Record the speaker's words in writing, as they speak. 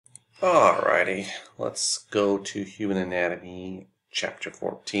Alrighty, let's go to Human Anatomy, Chapter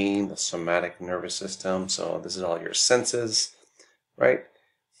 14, the somatic nervous system. So this is all your senses, right?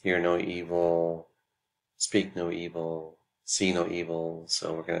 Hear no evil, speak no evil, see no evil.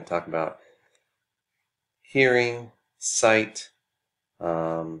 So we're going to talk about hearing, sight,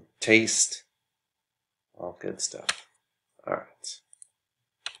 taste, all good stuff. Alright.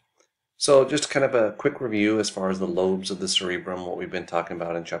 So just kind of a quick review as far as the lobes of the cerebrum, what we've been talking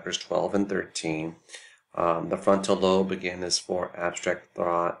about in chapters 12 and 13. The frontal lobe, again, is for abstract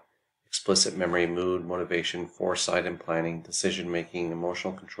thought, explicit memory, mood, motivation, foresight and planning, decision-making,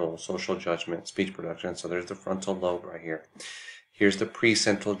 emotional control, social judgment, speech production. So there's the frontal lobe right here. Here's the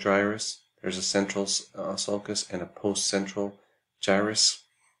precentral gyrus. There's a central sulcus and a postcentral gyrus.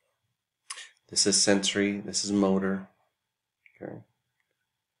 This is sensory. This is motor. Okay.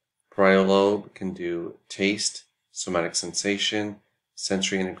 Parietal lobe can do taste, somatic sensation,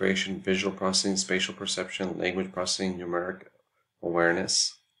 sensory integration, visual processing, spatial perception, language processing, numeric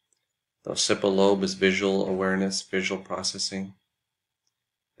awareness. The occipital lobe is visual awareness, visual processing.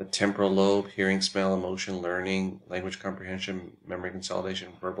 The temporal lobe, hearing, smell, emotion, learning, language comprehension, memory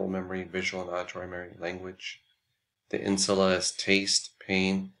consolidation, verbal memory, visual and auditory memory, language. The insula is taste,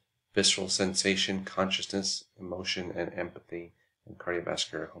 pain, visceral sensation, consciousness, emotion, and empathy, and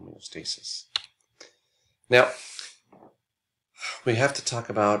cardiovascular homeostasis. Now, we have to talk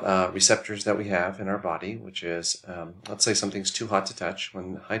about receptors that we have in our body, which is, let's say something's too hot to touch.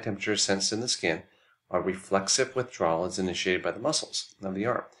 When high temperature is sensed in the skin, a reflexive withdrawal is initiated by the muscles of the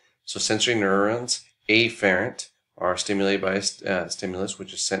arm. So sensory neurons, afferent, are stimulated by a stimulus,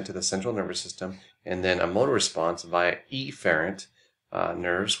 which is sent to the central nervous system, and then a motor response via efferent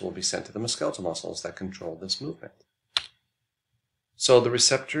nerves will be sent to the skeletal muscles that control this movement. So the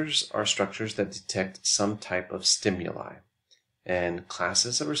receptors are structures that detect some type of stimuli, and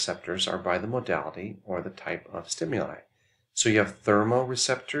classes of receptors are by the modality or the type of stimuli. So you have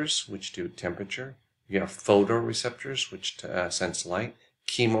thermoreceptors, which do temperature. You have photoreceptors, which sense light.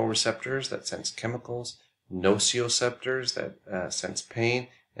 Chemoreceptors that sense chemicals. Nociceptors that sense pain.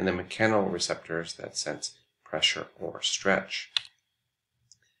 And the mechanoreceptors that sense pressure or stretch.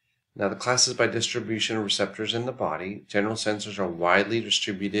 Now, the classes by distribution of receptors in the body. General sensors are widely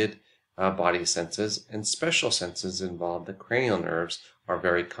distributed body senses, and special senses involved the cranial nerves are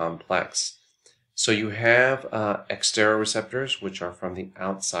very complex. So you have exteroreceptors, which are from the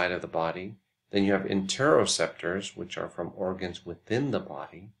outside of the body. Then you have interoceptors, which are from organs within the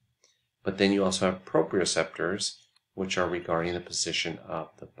body. But then you also have proprioceptors, which are regarding the position of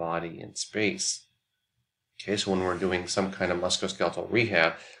the body in space. Okay, so when we're doing some kind of musculoskeletal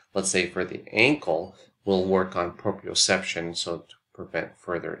rehab, let's say for the ankle, we'll work on proprioception, so to prevent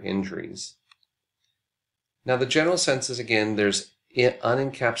further injuries. Now the general senses, again, there's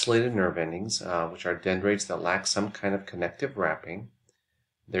unencapsulated nerve endings, which are dendrites that lack some kind of connective wrapping.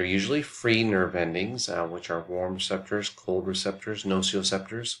 They're usually free nerve endings, which are warm receptors, cold receptors,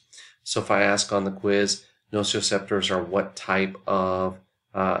 nociceptors. So if I ask on the quiz, nociceptors are what type of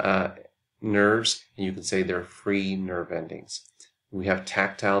nerves, and you can say they're free nerve endings. We have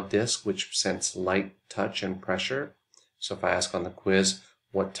tactile disc, which sense light, touch, and pressure. So if I ask on the quiz,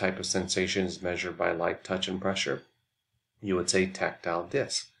 what type of sensation is measured by light, touch, and pressure, you would say tactile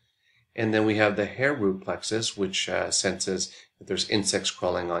disc. And then we have the hair root plexus, which senses if there's insects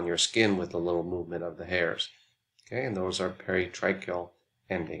crawling on your skin with a little movement of the hairs. Okay, and those are peritracheal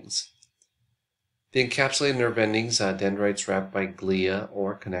endings. The encapsulated nerve endings, dendrites wrapped by glia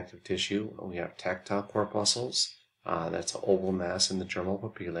or connective tissue. We have tactile corpuscles. That's an oval mass in the germinal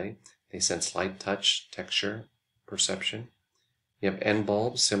papillae. They sense light, touch, texture, perception. You have end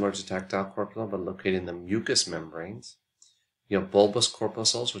bulbs, similar to tactile corpuscle, but located in the mucous membranes. You have bulbous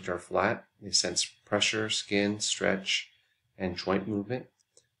corpuscles, which are flat. They sense pressure, skin, stretch, and joint movement.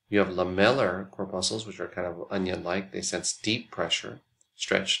 You have lamellar corpuscles, which are kind of onion-like. They sense deep pressure,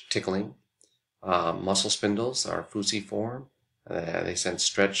 stretch, tickling. Muscle spindles are fusiform. They sense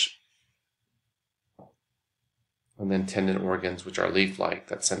stretch. And then tendon organs, which are leaf-like,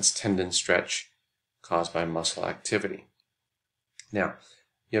 that sense tendon stretch caused by muscle activity. Now,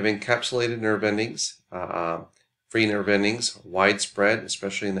 you have encapsulated nerve endings, free nerve endings, widespread,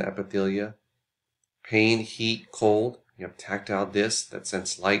 especially in the epithelia. Pain, heat, cold. You have tactile discs that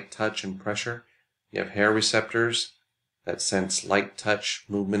sense light, touch, and pressure. You have hair receptors that sense light, touch,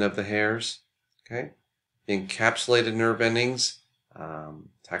 movement of the hairs. Okay. The encapsulated nerve endings,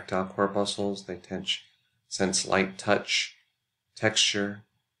 tactile corpuscles, they sense light, touch, texture.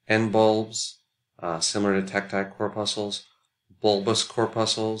 End bulbs, similar to tactile corpuscles. Bulbous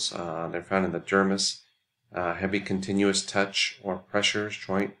corpuscles, they're found in the dermis. Heavy continuous touch or pressures,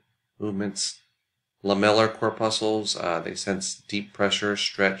 joint movements. Lamellar corpuscles, they sense deep pressure,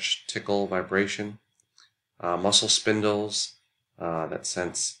 stretch, tickle, vibration. Muscle spindles that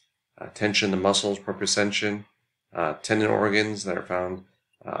sense tension in the muscles, proprioception. Tendon organs that are found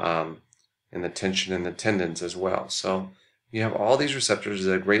in the tension in the tendons as well. So you have all these receptors.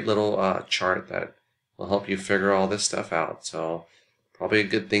 There's a great little chart that will help you figure all this stuff out. So probably a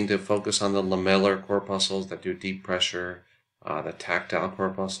good thing to focus on the lamellar corpuscles that do deep pressure, the tactile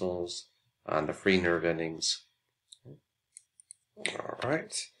corpuscles, and the free nerve endings. All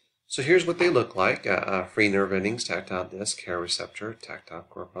right. So here's what they look like. Free nerve endings, tactile disc, hair receptor, tactile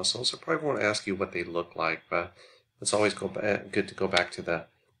corpuscles. I probably won't ask you what they look like, but it's always good to go back to the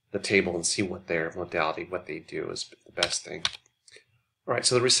table and see what their modality, what they do is the best thing. All right,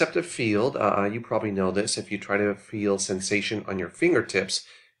 so the receptive field, you probably know this. If you try to feel sensation on your fingertips,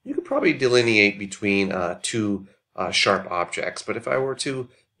 you could probably delineate between two sharp objects. But if I were to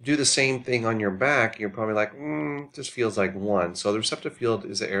do the same thing on your back, you're probably like, it just feels like one. So the receptive field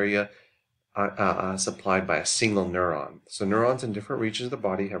is the area supplied by a single neuron. So neurons in different regions of the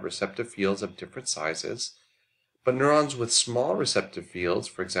body have receptive fields of different sizes. But neurons with small receptive fields,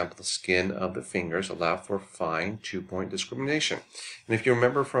 for example, the skin of the fingers, allow for fine two-point discrimination. And if you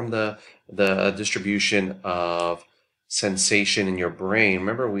remember from the distribution of sensation in your brain,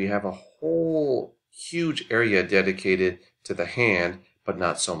 remember we have a whole huge area dedicated to the hand, but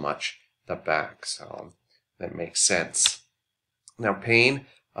not so much the back. So that makes sense. Now, pain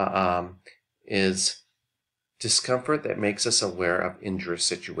is discomfort that makes us aware of injurious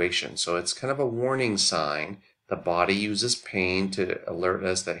situations. So it's kind of a warning sign. The body uses pain to alert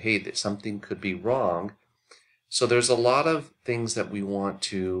us that, hey, that something could be wrong. So there's a lot of things that we want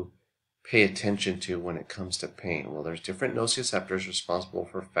to pay attention to when it comes to pain. Well, there's different nociceptors responsible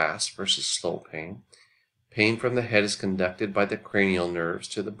for fast versus slow pain. Pain from the head is conducted by the cranial nerves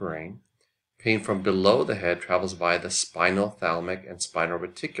to the brain. Pain from below the head travels via the spinal thalamic and spinal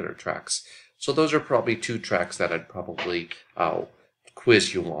reticular tracts. So those are probably two tracts that I'd probably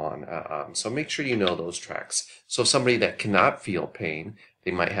quiz you on. So make sure you know those tracts. So somebody that cannot feel pain,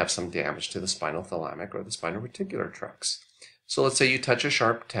 they might have some damage to the spinal thalamic or the spinal reticular tracts. So let's say you touch a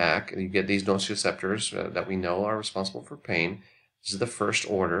sharp tack and you get these nociceptors that we know are responsible for pain. This is the first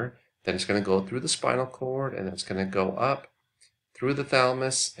order. Then it's going to go through the spinal cord, and it's going to go up through the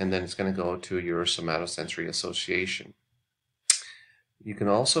thalamus, and then it's going to go to your somatosensory association. You can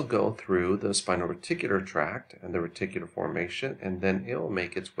also go through the spinal reticular tract and the reticular formation, and then it will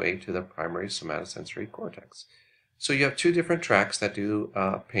make its way to the primary somatosensory cortex. So you have two different tracts that do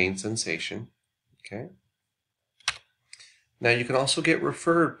pain sensation. Okay. Now you can also get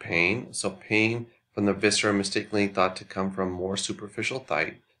referred pain. So pain from the viscera mistakenly thought to come from more superficial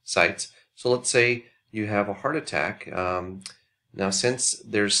sites. So let's say you have a heart attack. Now, since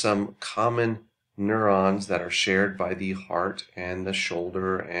there's some common neurons that are shared by the heart and the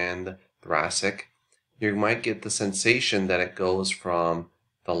shoulder and the thoracic, you might get the sensation that it goes from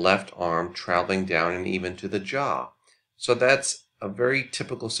the left arm traveling down and even to the jaw. So that's a very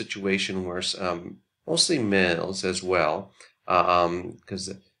typical situation where mostly males as well,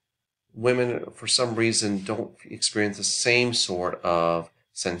 because women for some reason don't experience the same sort of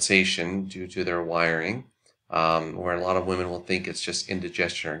sensation due to their wiring, where a lot of women will think it's just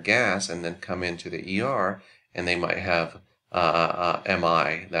indigestion or gas and then come into the ER and they might have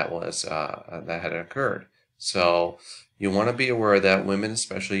MI that had occurred. So you want to be aware of that. Women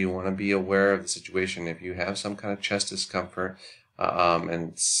especially, you want to be aware of the situation. If you have some kind of chest discomfort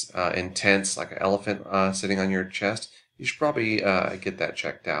and intense, like an elephant sitting on your chest, you should probably get that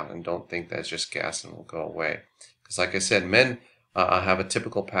checked out and don't think that's just gas and will go away. Because like I said, men have a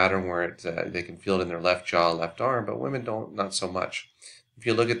typical pattern where they can feel it in their left jaw, left arm, but women don't, not so much. If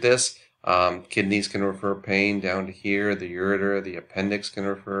you look at this, kidneys can refer pain down to here, the ureter, the appendix can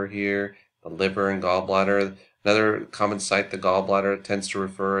refer here, the liver and gallbladder. Another common site the gallbladder tends to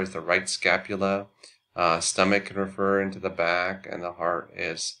refer is the right scapula. Stomach can refer into the back, and the heart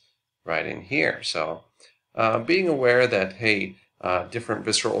is right in here. So being aware that, hey, different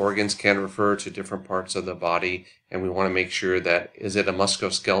visceral organs can refer to different parts of the body, and we want to make sure that, is it a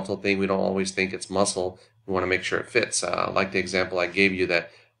musculoskeletal thing? We don't always think it's muscle. We want to make sure it fits. Like the example I gave you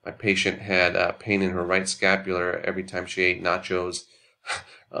that my patient had pain in her right scapular every time she ate nachos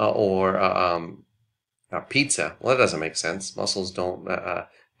or pizza. Well, that doesn't make sense. Muscles don't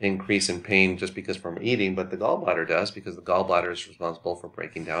increase in pain just because from eating, but the gallbladder does, because the gallbladder is responsible for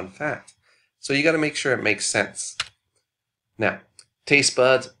breaking down fat. So you got to make sure it makes sense. Now, taste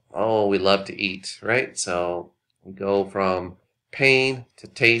buds, oh, we love to eat, right? So we go from pain to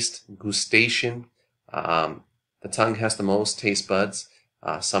taste, gustation. The tongue has the most taste buds.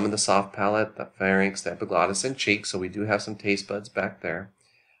 some in the soft palate, the pharynx, the epiglottis, and cheek. So we do have some taste buds back there.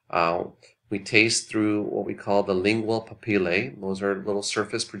 We taste through what we call the lingual papillae. Those are little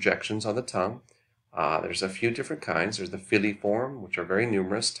surface projections on the tongue. There's a few different kinds. There's the filiform, which are very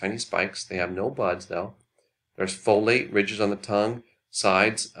numerous, tiny spikes. They have no buds, though. There's folate, ridges on the tongue,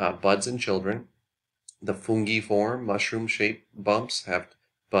 sides, buds in children. The fungiform, mushroom-shaped bumps have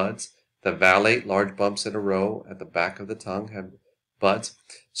buds. The valate, large bumps in a row at the back of the tongue, have buds.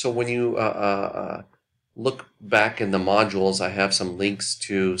 So when you look back in the modules, I have some links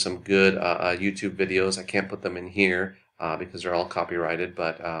to some good YouTube videos. I can't put them in here because they're all copyrighted,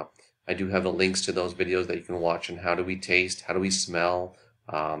 but I do have the links to those videos that you can watch on how do we taste, how do we smell,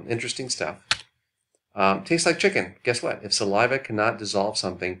 interesting stuff. Tastes like chicken. Guess what? If saliva cannot dissolve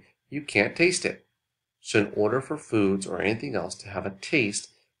something, you can't taste it. So in order for foods or anything else to have a taste,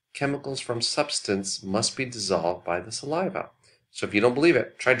 chemicals from substance must be dissolved by the saliva. So if you don't believe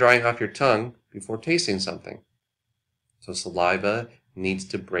it, try drying off your tongue before tasting something. So saliva needs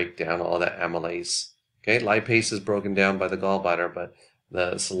to break down all that amylase. Okay, lipase is broken down by the gallbladder, but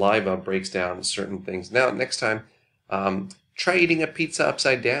the saliva breaks down certain things. Now, next time, try eating a pizza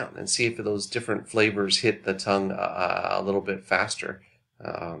upside down and see if those different flavors hit the tongue a little bit faster.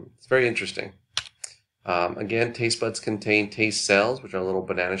 It's very interesting. Again, taste buds contain taste cells, which are a little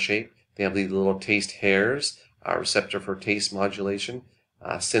banana shaped. They have these little taste hairs, receptor for taste modulation,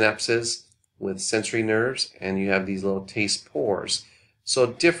 synapses with sensory nerves, and you have these little taste pores. So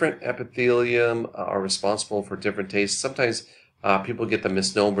different epithelium are responsible for different tastes. Sometimes people get the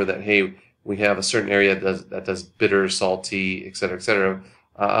misnomer that, hey, we have a certain area that does bitter, salty, etc., etc.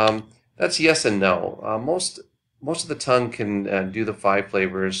 That's yes and no. Most of the tongue can do the 5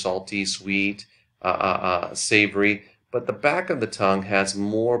 flavors: salty, sweet, savory, but the back of the tongue has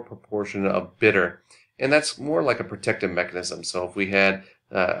more proportion of bitter, and that's more like a protective mechanism. So if we had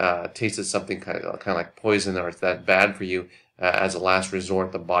tasted something kind of like poison, or it's that bad for you, as a last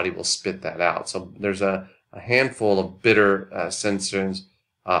resort, the body will spit that out. So there's a handful of bitter sensations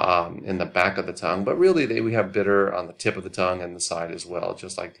in the back of the tongue, but really we have bitter on the tip of the tongue and the side as well,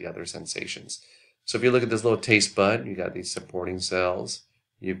 just like the other sensations. So if you look at this little taste bud, you got these supporting cells.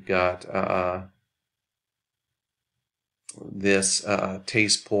 You've got this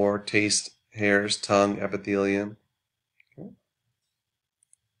taste pore, taste hairs, tongue epithelium. Okay.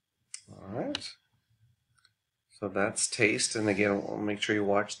 All right. So that's taste, and again, I'll make sure you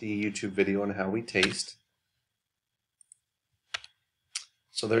watch the YouTube video on how we taste.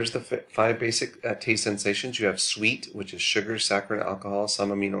 So there's the 5 basic taste sensations. You have sweet, which is sugar, saccharin, alcohol, some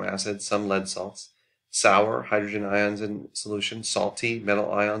amino acids, some lead salts. Sour, hydrogen ions in solution. Salty,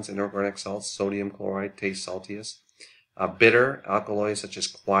 metal ions, inorganic salts, sodium chloride, taste saltiest. Bitter, alkaloids such as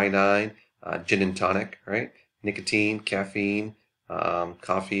quinine, gin and tonic, right? Nicotine, caffeine,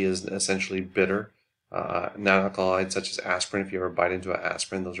 coffee is essentially bitter. Non-alkaloids such as aspirin, if you ever bite into an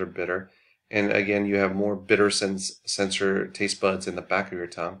aspirin, those are bitter. And again, you have more bitter sensor taste buds in the back of your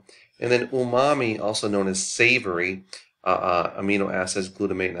tongue. And then umami, also known as savory, amino acids,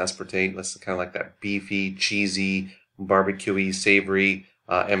 glutamate and aspartate. That's kind of like that beefy, cheesy, barbecuey, savory,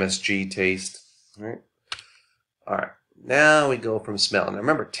 MSG taste. All right. Now we go from smell. Now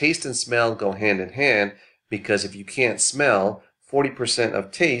remember, taste and smell go hand in hand, because if you can't smell, 40%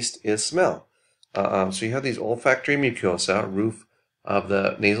 of taste is smell. So you have these olfactory mucosa, roof of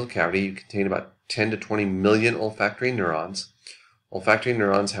the nasal cavity. You contain about 10 to 20 million olfactory neurons. Olfactory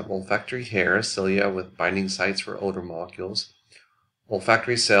neurons have olfactory hairs, cilia with binding sites for odor molecules.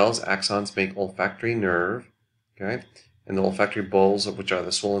 Olfactory cells, axons, make olfactory nerve. Okay, and the olfactory bulbs, which are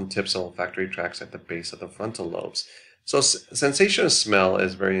the swollen tips of olfactory tracts at the base of the frontal lobes. So sensation of smell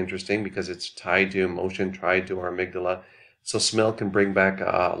is very interesting because it's tied to emotion, tied to our amygdala. So smell can bring back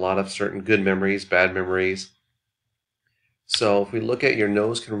a lot of certain good memories, bad memories. So if we look at your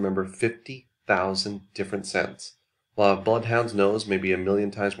nose, can remember 50,000 different scents. While a bloodhound's nose may be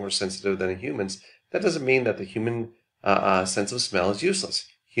 1,000,000 times more sensitive than a human's, that doesn't mean that the human sense of smell is useless.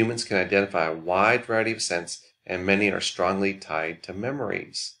 Humans can identify a wide variety of scents, and many are strongly tied to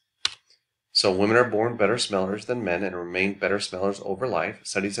memories. So women are born better smellers than men and remain better smellers over life.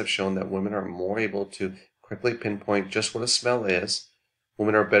 Studies have shown that women are more able to quickly pinpoint just what a smell is.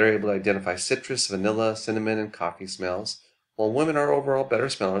 Women are better able to identify citrus, vanilla, cinnamon, and coffee smells. While women are overall better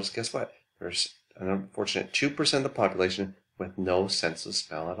smellers, guess what? There's an unfortunate 2% of the population with no sense of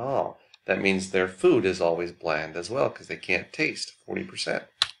smell at all. That means their food is always bland as well because they can't taste, 40%.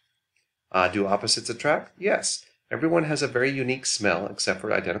 Do opposites attract? Yes. Everyone has a very unique smell except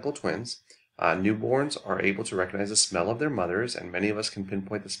for identical twins. Newborns are able to recognize the smell of their mothers, and many of us can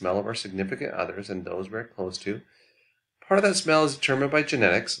pinpoint the smell of our significant others and those we're close to. Part of that smell is determined by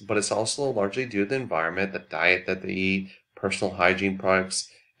genetics, but it's also largely due to the environment, the diet that they eat, personal hygiene products,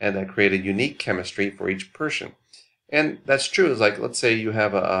 and that create a unique chemistry for each person. And that's true. It's like, let's say you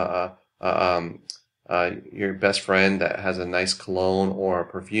have your best friend that has a nice cologne or a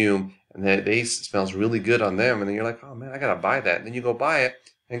perfume, and they smells really good on them, and then you're like, oh man, I gotta buy that. And then you go buy it,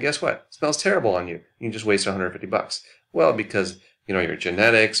 and guess what? It smells terrible on you. You just waste $150. Well, because your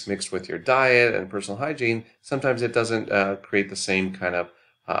genetics mixed with your diet and personal hygiene, sometimes it doesn't create the same kind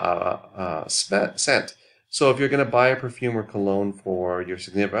of scent. So if you're going to buy a perfume or cologne for your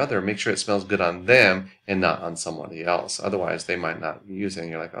significant other, make sure it smells good on them and not on somebody else. Otherwise, they might not use it, and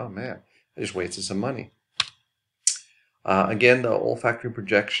you're like, oh man, I just wasted some money. Again, the olfactory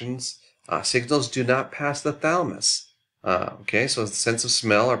projections, signals do not pass the thalamus. Okay, so the sense of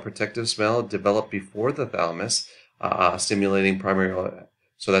smell or protective smell developed before the thalamus, stimulating primary.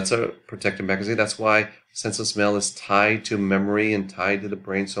 So that's a protective mechanism. That's why sense of smell is tied to memory and tied to the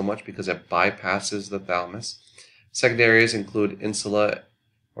brain so much, because it bypasses the thalamus. Secondary areas include insula,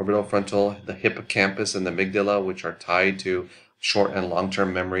 orbitofrontal, the hippocampus, and the amygdala, which are tied to short and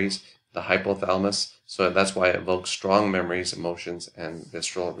long-term memories, the hypothalamus. So that's why it evokes strong memories, emotions, and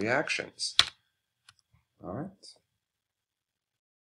visceral reactions. All right.